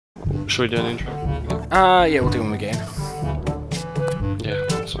Should we do an intro? Yeah, we'll do them again. Yeah,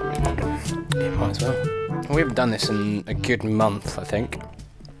 that's what I mean. Yeah, might as well. We haven't done this in a good month, I think.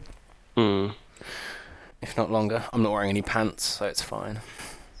 If not longer. I'm not wearing any pants, so it's fine.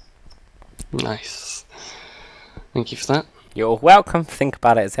 Nice. Thank you for that. You're welcome. Think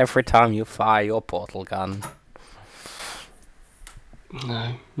about it. It's every time you fire your portal gun.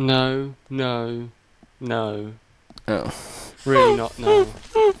 No. No. No. No. Oh. Really not, no.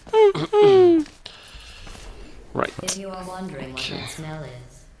 Right. If you are wondering what that smell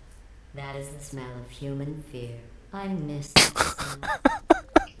is, that is the smell of human fear. I miss that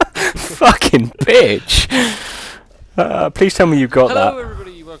smell. Fucking bitch! Please tell me you got Hello, that.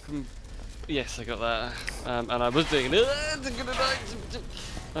 everybody. Welcome. Yes, I got that. And I was doing it. I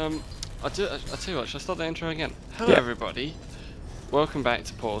tell you what. Should I start the intro again? Hello, Yeah. everybody. Welcome back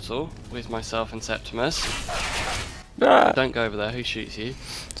to Portal with myself and Septimus. Ah, Don't go over there. Who shoots you?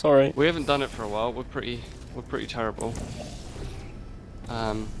 sorry. We haven't done it for a while. We're pretty terrible.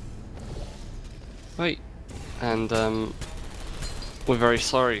 Wait, and we're very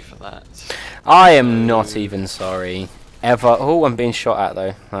sorry for that. I am not even sorry. Ever. Oh, I'm being shot at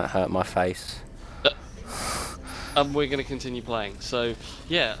though. That hurt my face. We're going to continue playing. So,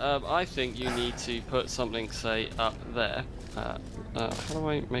 yeah, I think you need to put something, say, up there. How do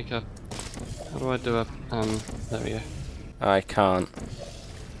I make a... How do I do a... there we go. I can't.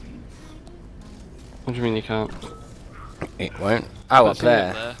 What do you mean you can't? It won't. Oh, up Put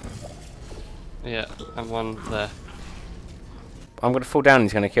something there. Yeah, and one there. I'm gonna fall down and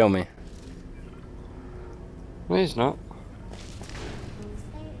he's gonna kill me. No, he's not.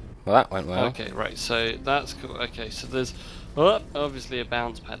 Well, that went well. Okay, right, so that's cool. Okay, so there's obviously a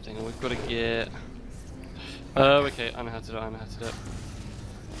bounce pad thing, and we've got to get... Oh, okay, I know how to do it,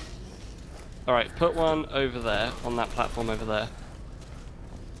 Alright, put one over there, on that platform over there.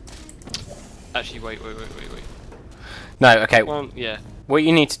 Actually, wait. No, okay. One, yeah. What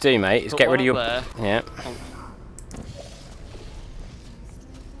you need to do, mate, is Put get one rid of your... up there. Yeah.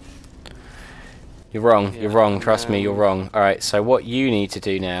 You're wrong. Yeah, You're wrong. Trust me, you're wrong. Alright, so what you need to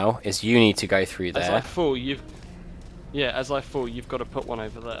do now is you need to go through As I there. fall, you've... Yeah, as I fall, you've got to put one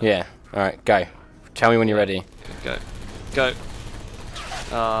over there. Yeah. Alright, go. Tell me when you're ready. Go. Go.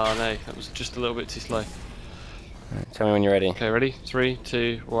 Oh, no, that was just a little bit too slow. Alright, tell me when you're ready. Okay, ready? 3,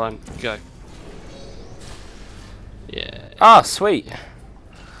 2, 1, go. Yeah. Ah, sweet.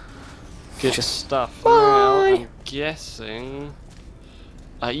 Good Just- stuff. Bye. Now, I'm guessing...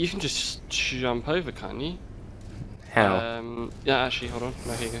 you can just jump over, can't you? How? Yeah, actually, hold on.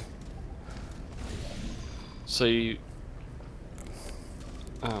 No, here you go. So you...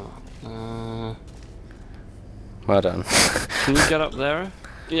 Oh, Well done. can you get up there?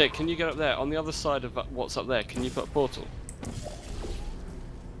 Yeah, can you get up there? On the other side of what's up there, can you put a portal?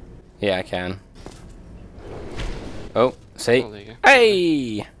 Yeah, I can. Oh, see? Oh, there you go.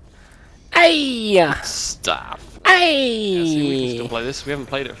 Hey! Hey! Stuff. Hey! Yeah, see, we can still play this. We haven't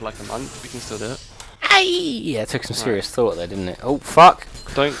played it for like a month. We can still do it. Hey! Yeah, it took some serious thought there, didn't it? Oh, fuck!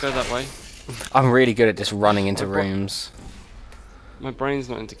 Don't go that way. I'm really good at just running into My bro- rooms. My brain's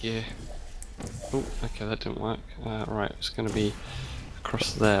not into gear. Oh, okay, that didn't work. Right, it's going to be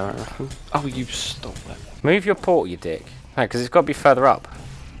across there, I reckon. Oh, you stop that. Move your portal, you dick. No, because it's got to be further up.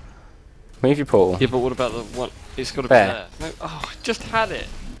 Move your portal. Yeah, but what about the one? It's got to be There. there. No, oh, I just had it.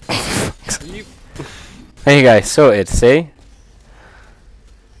 You. There you go, sorted, see?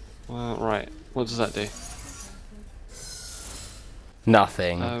 Well, right. What does that do?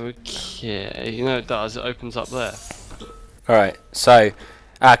 Nothing. Okay, you know it does. It opens up there. Alright, so...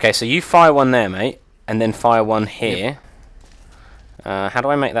 Okay, so you fire one there, mate. And then fire one here. How do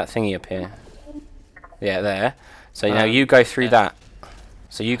I make that thingy appear? Yeah, there. So now you go through that.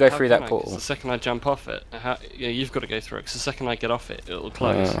 So you go How through can that I? 'Cause portal. the second I jump off it, yeah, you've got to go through it. 'Cause the second I get off it, it'll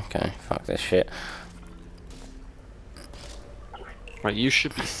close. Okay, fuck this shit. Right, you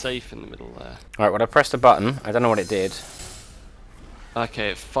should be safe in the middle there. Alright, well I pressed a button. I don't know what it did.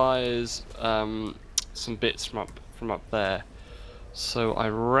 Okay, it fires some bits from up there. So I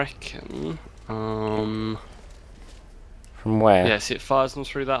reckon, From where? yeah, see it fires them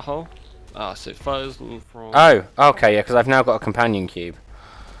through that hole. Ah, so it fires them from. Oh, okay, yeah, because I've now got a companion cube.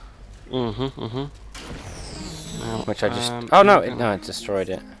 Which I just... oh no, it destroyed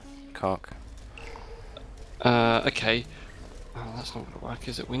it. Cock. Okay. Oh, that's not gonna work,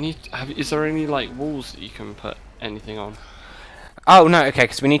 is it? We need. Is there any like walls that you can put anything on? Oh no, okay,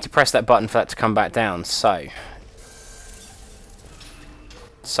 because we need to press that button for that to come back down, so...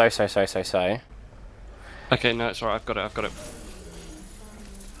 So. Okay, no, it's alright. I've got it.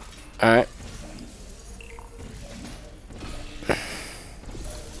 Alright.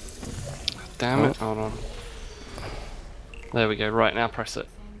 damn it. Hold on. There we go. Right, now press it.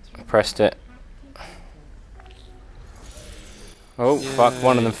 Pressed it. Oh fuck!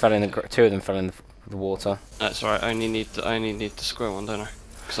 One of them fell in the. Two of them fell in the water. That's right. I only need the square one, don't I?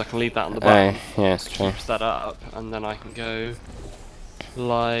 Because I can leave that on the bottom. Oh, yeah, it's true. Keeps that up, and then I can go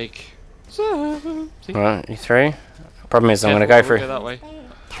like so. See? Right, you through? Problem is, I'm gonna Careful, go through. I wouldn't go that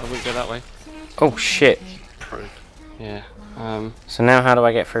way. I wouldn't go that way. Oh shit! Yeah. So now how do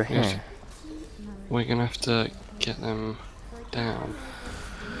I get through here? Yes. We're gonna have to get them down.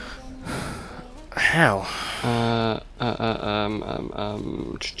 How?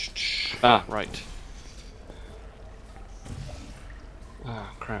 Right.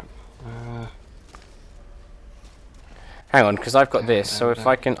 Ah, crap. Hang on, because I've got this. So if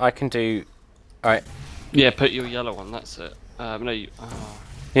I can do. All right. Yeah, put your yellow one. That's it. No, you.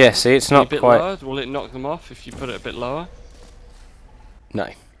 Yeah. See, it's not a bit quite. lower? Will it knock them off if you put it a bit lower? No.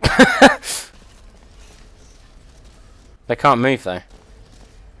 They can't move though.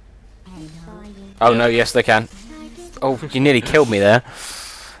 Oh no, yes they can. Oh, you nearly killed me there.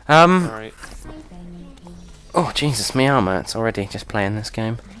 Right. Oh Jesus, my arm hurts already just playing this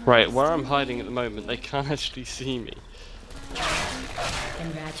game. Right, where I'm hiding at the moment, they can't actually see me.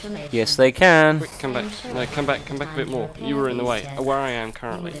 Congratulations. Yes, they can. Quick, come back. No, come back a bit more. You were in the way. Where I am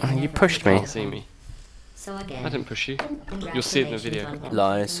currently. You pushed me. Can't see me. So again, I didn't push you. You'll see it in the video.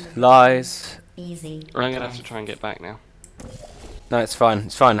 Lies, lies. easy. I'm gonna have to try and get back now. No, it's fine.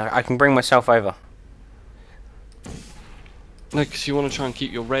 It's fine. I can bring myself over. No, because you want to try and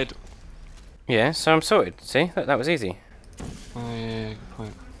keep your red. Yeah, so I'm sorted. See, that was easy. Oh yeah, good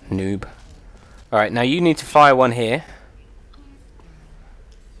point. Noob. All right, now you need to fire one here.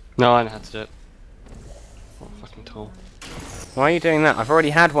 No, I know how to do it. What a fucking tool. Why are you doing that? I've already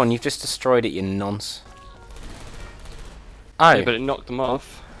had one. You've just destroyed it, you nonce. Oh. Yeah, but it knocked them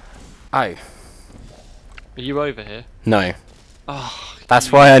off. Oh. Are you over here? No. Oh,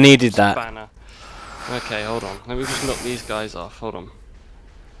 That's why I needed that. Banner. Okay, hold on. Let me just knock these guys off. Hold on.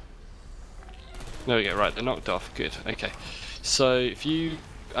 There we go. Right, they're knocked off. Good. Okay. So if you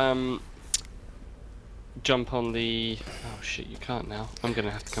jump on the. Oh shit! You can't now. I'm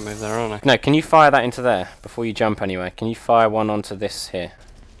gonna have to come over there, aren't I? No, can you fire that into there before you jump anywhere? Can you fire one onto this here?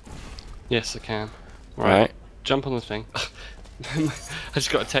 Yes, I can. Right. Jump on the thing. I just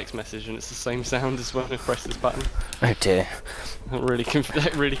got a text message and it's the same sound as when I press this button. Oh dear. That really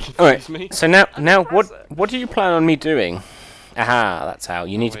confused Alright, me. so now what do you plan on me doing? Aha, that's how.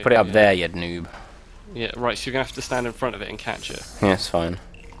 You need to put it up there, you noob. Yeah, right, so you're going to have to stand in front of it and catch it. Yeah, it's fine.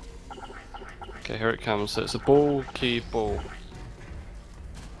 Okay, here it comes. So it's a ball, cube, ball.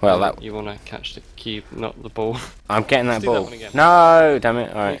 Well, that You want to catch the cube, not the ball. I'm getting that Let's do that ball. one again. No, damn it.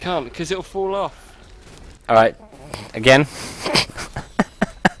 You Alright. can't, because it'll fall off. Alright. Again.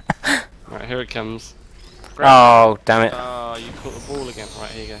 Right, here it comes. Oh, damn it. Oh, you caught the ball again.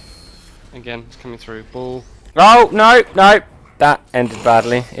 Right, here you go. Again, it's coming through. Ball. Oh, no, no. That ended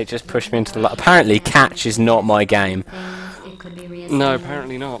badly. It just pushed me into the apparently catch is not my game. It could be No, reassembled.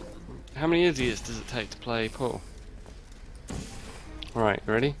 apparently not. How many idiots does it take to play pool? Right,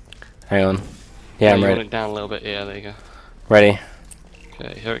 ready? Hang on. Yeah, I'm you ready. want it down a little bit. Yeah, there you go. Ready.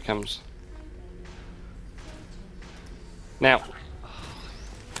 Okay, here it comes. Now.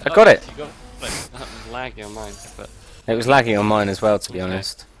 I got it. You got it. That was laggy on mine, but It was lagging on mine as well, to be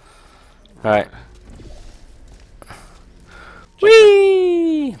honest. Alright.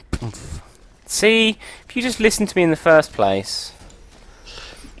 Whee! See, if you just listened to me in the first place.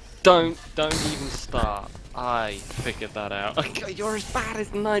 don't even start. I figured that out. Okay, you're as bad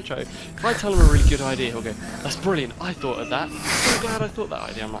as Nitro. If I tell him a really good idea, he'll go, "That's brilliant. I thought of that. I'm so glad I thought that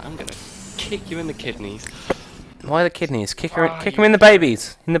idea." I'm like, I'm gonna kick you in the kidneys. Why the kidneys? Kick him in the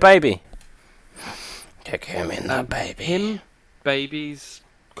babies. In the baby. Kick him in the baby. Him, babies,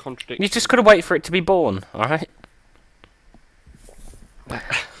 contradiction. You just gotta wait for it to be born, alright?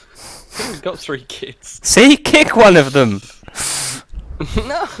 He's got 3 kids. See? Kick one of them!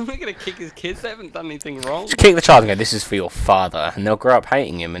 No, I'm not gonna kick his kids. They haven't done anything wrong. Just kick the child and go, "This is for your father," and they'll grow up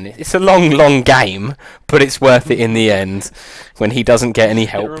hating him. And it's a long, long game, but it's worth it in the end when he doesn't get any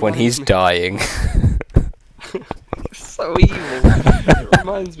help when he's dying. So evil. It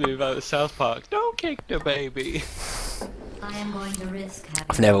reminds me about South Park. Don't kick the baby. I am going to risk having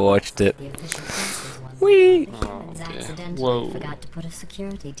I've never watched it. the official pieces one. Whee! Humans dear. accidentally Whoa. forgot to put a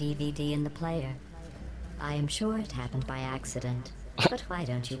security DVD in the player. I am sure it happened by accident. But why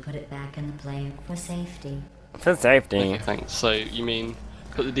don't you put it back in the player for safety? For safety. Okay, thanks. So you mean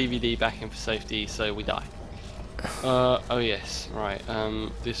put the DVD back in for safety so we die? Oh yes, right.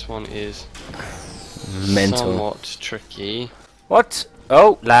 This one is Mental. somewhat tricky. What?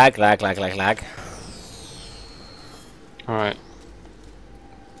 Oh, lag, lag, lag, lag, lag. Alright.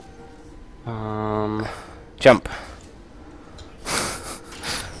 Jump.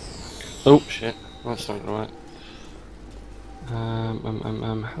 Oh shit, that's not gonna work.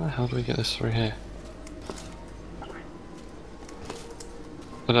 How the hell do we get this through here?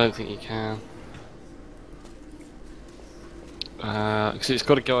 I don't think you can. Because it's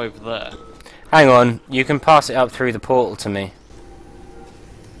got to go over there. Hang on, you can pass it up through the portal to me.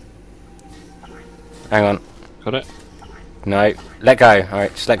 Hang on. Got it? No. Let go.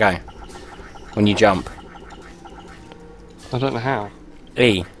 Alright, just let go. When you jump. I don't know how.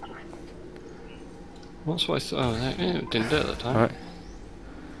 E. That's what I saw. Oh, it didn't do it at the time. Alright.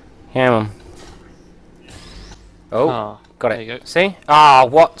 Yeah, man. Oh, Ah, got there it. you go. See? Ah,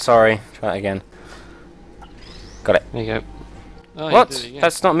 what? Sorry. Try it again. Got it. There you go. Oh, you What? did it again.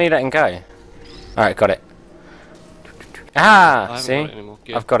 That's not me letting go. Alright, got it. I Ah, haven't see? got it anymore.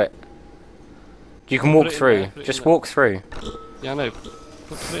 Good. I've got it. You can Put walk it in through. there, put it Just in there. walk through. Yeah, I know.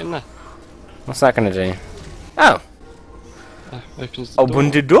 Put it in there. What's that going to do? Oh, Opens the door.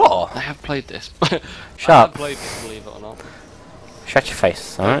 open the door. I have played this. Shut I up. have played this, believe it or not. Shut your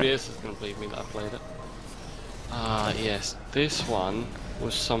face, Nobody alright? else is going to believe me that I played it. Ah, yes. This one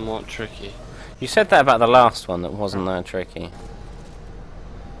was somewhat tricky. You said that about the last one that wasn't that tricky.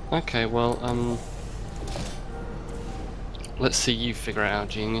 Okay, well, let's see you figure it out,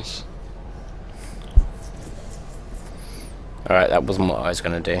 genius. Alright, that wasn't what I was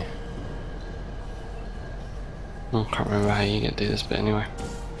going to do. I can't remember how you're going to do this bit anyway.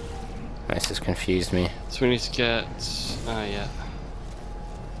 This has confused me. So we need to get... Oh, yeah.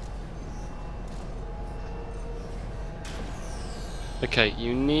 Okay,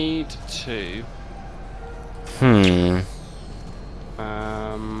 you need to...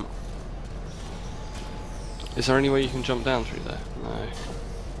 Is there any way you can jump down through there? No.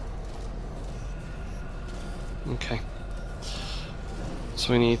 Okay.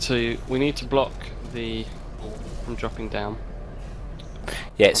 So we need to block the ball from dropping down.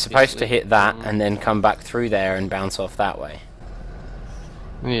 Yeah, it's supposed to Obviously. hit that and then come back through there and bounce off that way.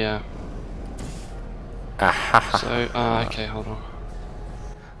 Yeah. Aha. So okay, hold on.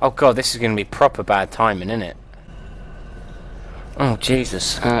 Oh god, this is going to be proper bad timing, isn't it? Oh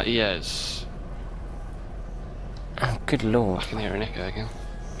Jesus. Yes. Oh good lord. I can hear an echo again.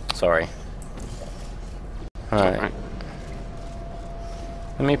 Sorry. Alright. Alright.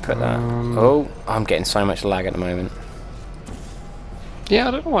 Let me put that. Oh, I'm getting so much lag at the moment. Yeah,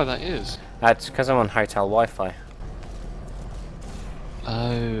 I don't know why that is. That's because I'm on hotel Wi-Fi.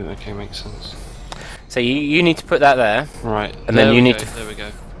 Oh, okay, makes sense. So you need to put that there. Right. And then there you we need go, to There we go.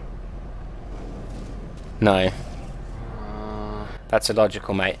 No, that's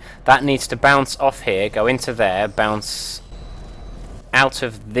illogical, mate. That needs to bounce off here, go into there, bounce out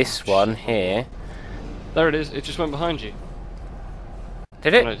of this one here. There it is. It just went behind you.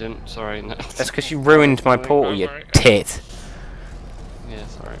 Did No, it? it didn't. Sorry. No. That's because you ruined my portal, you tit. Yeah,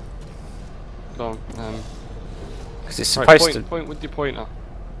 sorry. Go on. Because it's Right, supposed to point with your pointer.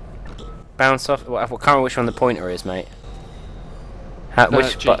 bounce off. Well, I can't remember which one the pointer is, mate.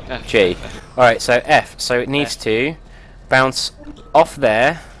 Which G, but F, G. F. Alright, so F. So it needs F. to bounce off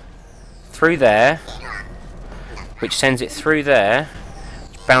there, through there, which sends it through there,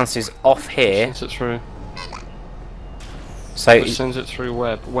 which bounces off here. Sends it through. So Which sends it through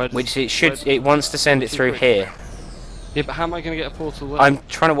where? which it should. It wants to send it through here. Yeah, but how am I going to get a portal there? I'm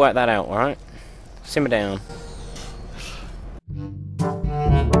trying to work that out. All right, simmer down.